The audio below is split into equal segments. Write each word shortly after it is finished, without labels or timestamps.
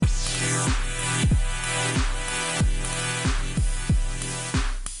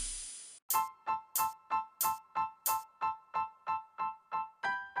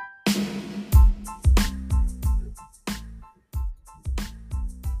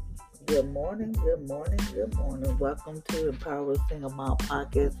Good morning, good morning, good morning. Welcome to Empower Single Mom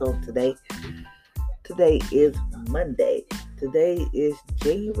Podcast. So today is Monday. Today is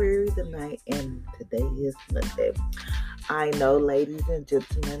January the 9th, and today is Monday. I know, ladies and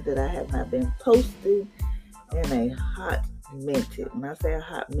gentlemen, that I have not been posting in a hot minute. When I say a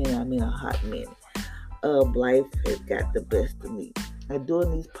hot minute, I mean a hot minute. Life has got the best of me. And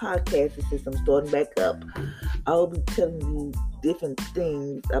doing these podcasts, since I'm starting back up, I'll be telling you different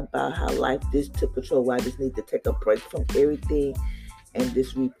things about how life just took control. Why I just need to take a break from everything and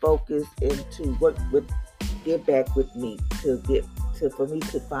just refocus and to get back with me for me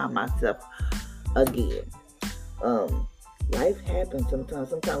to find myself again. Life happens sometimes.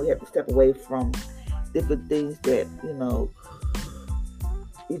 Sometimes we have to step away from different things that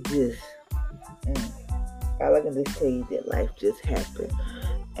it just. All I can just tell you that life just happened,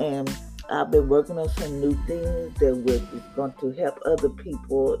 and I've been working on some new things that is going to help other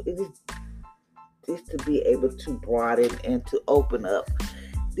people. It is just to be able to broaden and to open up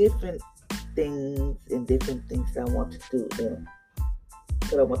different things and different things that I want to do and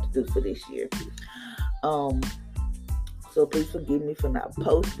that I want to do for this year. So please forgive me for not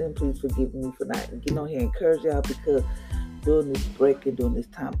posting. Please forgive me for not getting on here and encourage y'all, because during this break and during this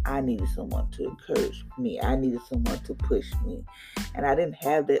time, I needed someone to encourage me. I needed someone to push me. And I didn't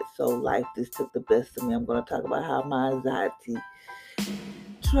have that, so life just took the best of me. I'm going to talk about how my anxiety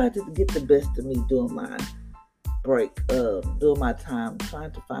tried to get the best of me during my break, during my time,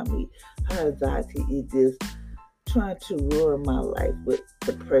 trying to find me. How anxiety is just trying to ruin my life with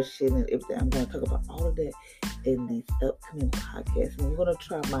depression and everything. I'm going to talk about all of that in these upcoming podcasts. And I'm going to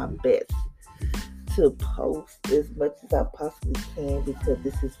try my best to post as much as I possibly can, because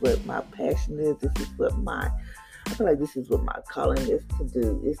this is what my passion is. I feel like this is what my calling is to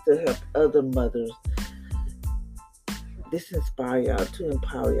do, is to help other mothers. Just inspire y'all, to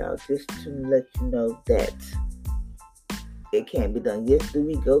empower y'all, just to let you know that it can be done. Yes, do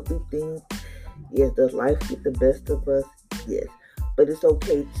we go through things? Yes, does life get the best of us? Yes. But it's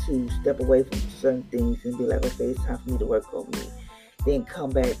okay to step away from certain things and be like, okay, it's time for me to work on me. Then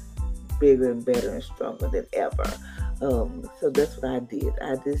come back bigger and better and stronger than ever. So that's what I did.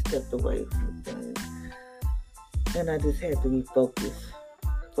 I just stepped away from things, and I just had to refocus.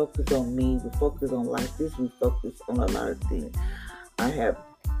 Focus on me, refocus on life, just refocus on a lot of things. I have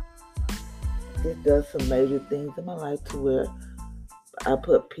just done some major things in my life to where I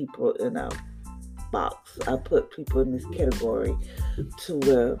put people in a box. I put people in this category to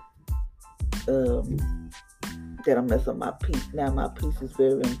where that I mess up my peace. Now my peace is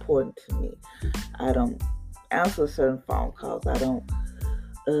very important to me. I don't answer certain phone calls. I don't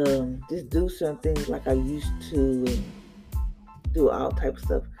just do certain things like I used to, and do all types of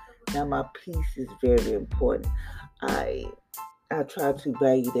stuff. Now my peace is very important. I try to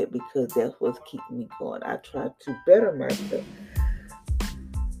value that, because that's what's keeping me going. I try to better myself.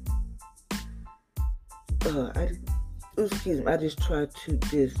 I just try to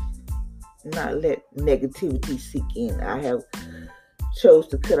just not let negativity seep in. I have chose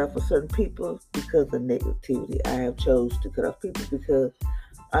to cut off with certain people because of negativity. I have chose to cut off people because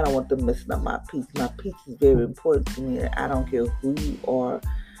I don't want them messing up my peace. My peace is very important to me, and I don't care who you are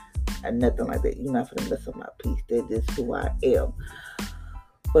and nothing like that. You're not going to mess up my peace. That is who I am.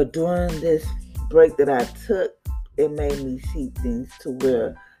 But during this break that I took, it made me see things to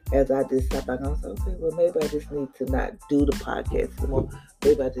where, as I just sat back, I was like, okay, well, maybe I just need to not do the podcast anymore.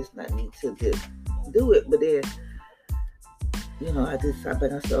 Maybe I just not need to just do it. But then, I just sat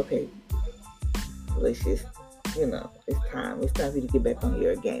back and I said, okay, let's just, it's time. It's time for you to get back on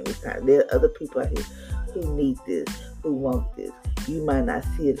your game. It's time. There are other people out here who need this, who want this. You might not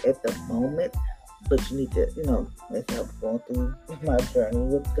see it at the moment, but you need to, as I'm going through my journey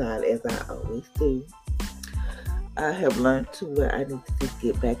with God, as I always do, I have learned to where I need to just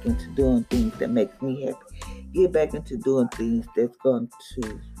get back into doing things that makes me happy. Get back into doing things that's going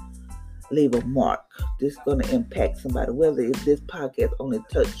to leave a mark. This is going to impact somebody. Whether if this podcast only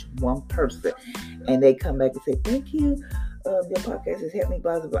touch one person and they come back and say, thank you, your podcast has helped me,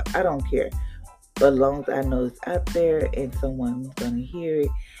 blah, blah, blah. I don't care. But as long as I know it's out there and someone's going to hear it,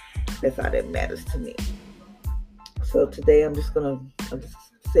 that's all that matters to me. So today I'm just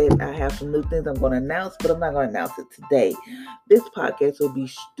said I have some new things I'm going to announce, but I'm not going to announce it today. This podcast will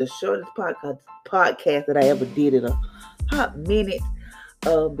be the shortest podcast that I ever did in a hot minute,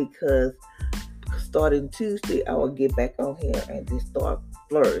 because starting Tuesday, I will get back on here and just start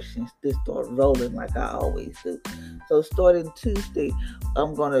flourishing, just start rolling like I always do. So starting Tuesday,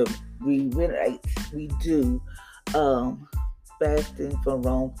 I'm going to redo fasting from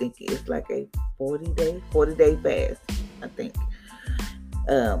wrong thinking. It's like a 40-day fast, I think.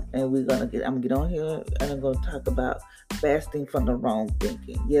 And I'm gonna get on here and I'm gonna talk about fasting from the wrong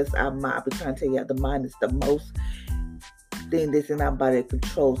thinking. Yes, I've been trying to tell you the mind is the most thing that's in our body that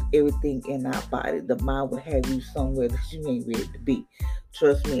controls everything in our body. The mind will have you somewhere that you ain't ready to be.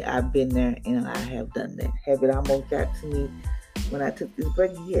 Trust me, I've been there and I have done that. Have it almost got to me when I took this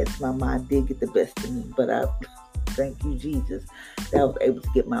break? Yes, my mind did get the best of me, but I thank you, Jesus, that I was able to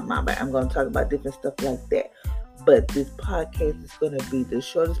get my mind back. I'm going to talk about different stuff like that. But this podcast is going to be the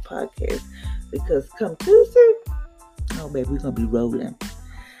shortest podcast because come Tuesday, oh baby, we're going to be rolling.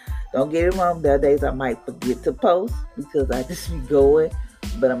 Don't get it wrong, there are days I might forget to post because I just be going,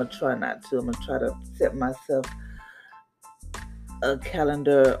 but I'm going to try not to. I'm going to try to set myself a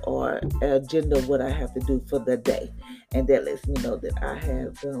calendar or an agenda of what I have to do for the day. And that lets me know that I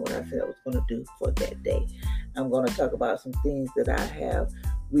have done what I said I was going to do for that day. I'm going to talk about some things that I have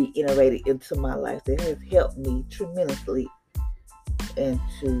reiterated into my life that has helped me tremendously and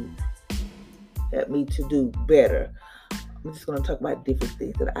to help me to do better. I'm just going to talk about different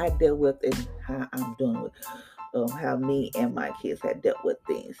things that I dealt with and how I'm doing with how me and my kids had dealt with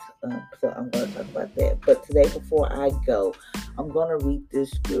things. So I'm going to talk about that. But today, before I go, I'm going to read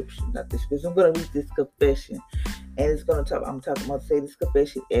this scripture, not this scripture. I'm going to read this confession, and I'm talking about say this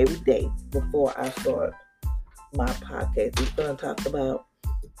confession every day before I start my podcast. It's going to talk about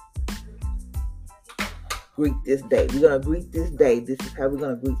greet this day. We're going to greet this day. This is how we're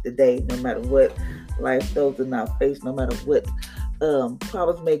going to greet the day, no matter what life throws in our face, no matter what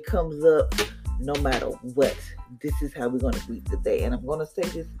problems may comes up, no matter what. This is how we're going to greet the day. And I'm going to say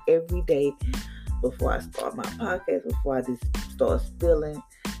this every day before I start my podcast, before I just start spilling.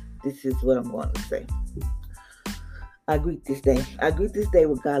 This is what I'm going to say. I greet this day. I greet this day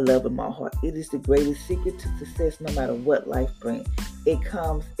with God love in my heart. It is the greatest secret to success no matter what life brings. It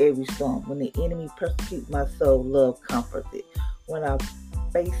calms every storm. When the enemy persecutes my soul, love comforts it. When I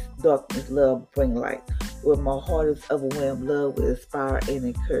face darkness, love brings light. When my heart is overwhelmed, love will inspire and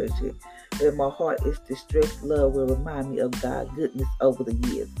encourage it. When my heart is distressed, love will remind me of God's goodness over the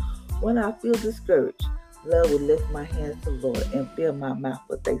years. When I feel discouraged, love will lift my hands to the Lord and fill my mouth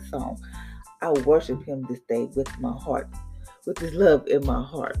with a song. I worship Him this day with my heart, with His love in my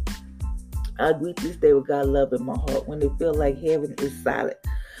heart. I greet this day with God's love in my heart. When it feels like heaven is silent,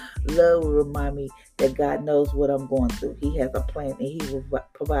 love will remind me that God knows what I'm going through. He has a plan and He will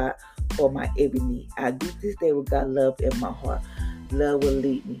provide for my every need. I greet this day with God's love in my heart. Love will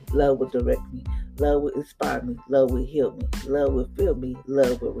lead me. Love will direct me. Love will inspire me. Love will heal me. Love will fill me.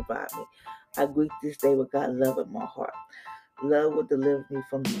 Love will revive me. I greet this day with God's love in my heart. Love will deliver me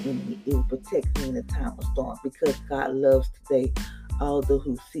from the enemy. It will protect me in a time of storm. Because God loves today all those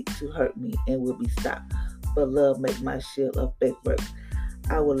who seek to hurt me and will be stopped. But love make my shield of faith work.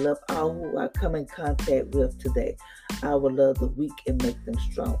 I will love all who I come in contact with today. I will love the weak and make them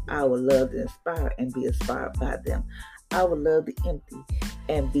strong. I will love the inspired and be inspired by them. I will love the empty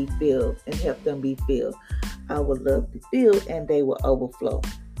and be filled and help them be filled. I will love the filled and they will overflow.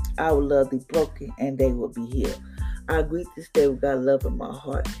 I will love the broken and they will be healed. I greet this day with God's love in my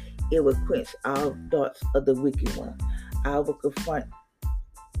heart. It will quench all darts of the wicked one. I will confront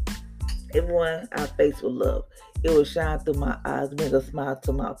everyone I face with love. It will shine through my eyes, bring a smile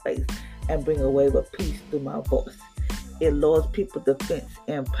to my face, and bring a wave of peace through my voice. It lowers people's defense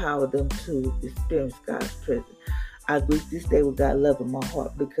and empower them to experience God's presence. I greet this day with God's love in my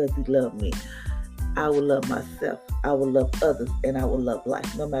heart because He loved me. I will love myself. I will love others, and I will love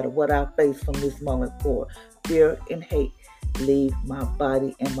life. No matter what I face from this moment forward, fear and hate leave my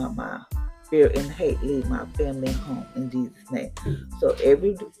body and my mind. Fear and hate leave my family and home in Jesus' name. So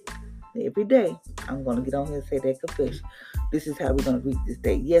every day, I'm going to get on here and say that confession. This is how we're going to greet this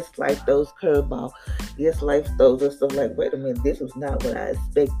day. Yes, life throws curveball. Yes, life throws us stuff like, wait a minute, this was not what I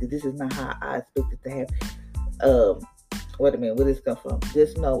expected. This is not how I expected to have. Wait a minute, where did this come from?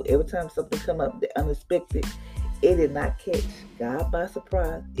 Just know, every time something come up, the unexpected, it did not catch God by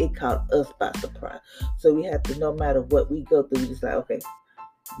surprise. It caught us by surprise. So we have to, no matter what we go through, we just like, okay,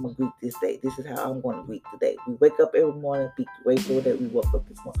 I'm going to greet this day. This is how I'm going to greet today. We wake up every morning, be grateful that we woke up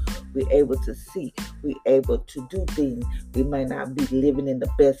this morning. We're able to see. We're able to do things. We may not be living in the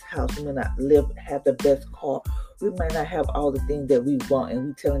best house. We may not have the best car. We may not have all the things that we want. And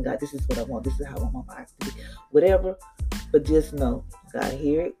we telling God, this is what I want. This is how I want my life to be. Whatever. But just know, God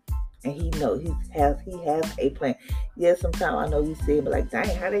hear it. And He knows. He has a plan. Yeah, sometimes I know we say, but like,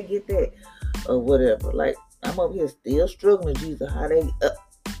 dang, how they get that? Or whatever. Like, I'm over here still struggling, Jesus. How they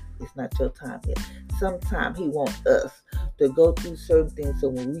it's not your time yet. Sometimes He wants us to go through certain things so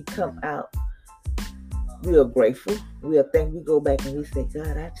when we come out, we are grateful. We are thankful. We go back and we say,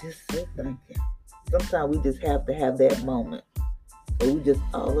 God, I just say thank you. Sometimes we just have to have that moment. or we just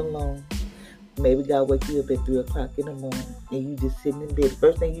all alone. Maybe God wake you up at 3 o'clock in the morning and you just sitting in bed.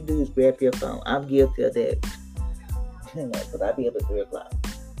 First thing you do is grab your phone. I'm guilty of that. Because I be up at 3 o'clock.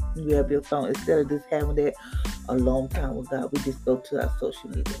 You grab your phone. Instead of just having that alone time with God, we just go to our social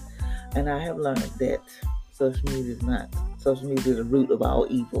media. And I have learned that social media is the root of all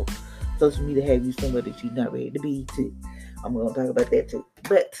evil. Social media have you somewhere that you're not ready to be too. I'm going to talk about that too.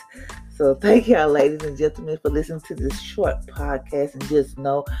 But, so thank y'all, ladies and gentlemen, for listening to this short podcast. And just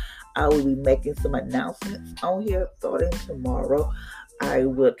know I will be making some announcements on here starting tomorrow. I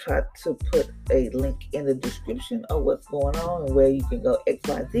will try to put a link in the description of what's going on and where you can go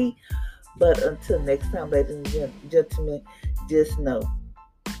XYZ. But until next time, ladies and gentlemen, just know,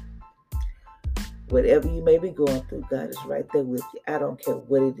 whatever you may be going through, God is right there with you. I don't care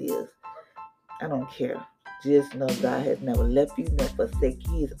what it is. I don't care. Just know God has never left you nor forsaken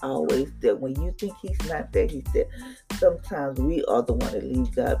you. He is always there. When you think He's not there, He's there. Sometimes we are the one that leaves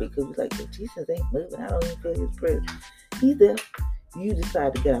God because we're like, if Jesus ain't moving, I don't even feel His presence. He's there. You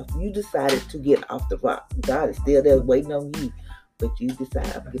decided to get off. You decided to get off the rock. God is still there waiting on you. But you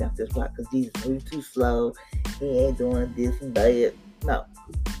decided to get off this rock because Jesus moved too slow. He ain't doing this and that. No.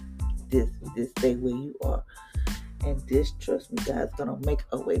 Just stay where you are. And just trust me, God's going to make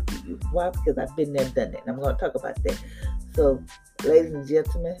a way for you. Why? Because I've been there, done it. And I'm going to talk about that. So, ladies and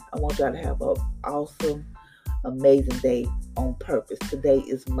gentlemen, I want y'all to have an awesome, amazing day on purpose. Today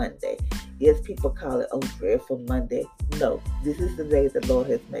is Monday. Yes, people call it, dreadful Monday. No, this is the day the Lord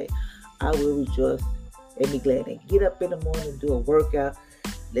has made. I will rejoice and be glad and get up in the morning, do a workout,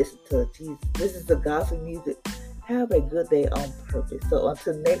 listen to Jesus. Listen to gospel music. Have a good day on purpose. So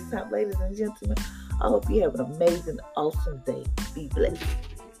until next time, ladies and gentlemen, I hope you have an amazing, awesome day. Be blessed.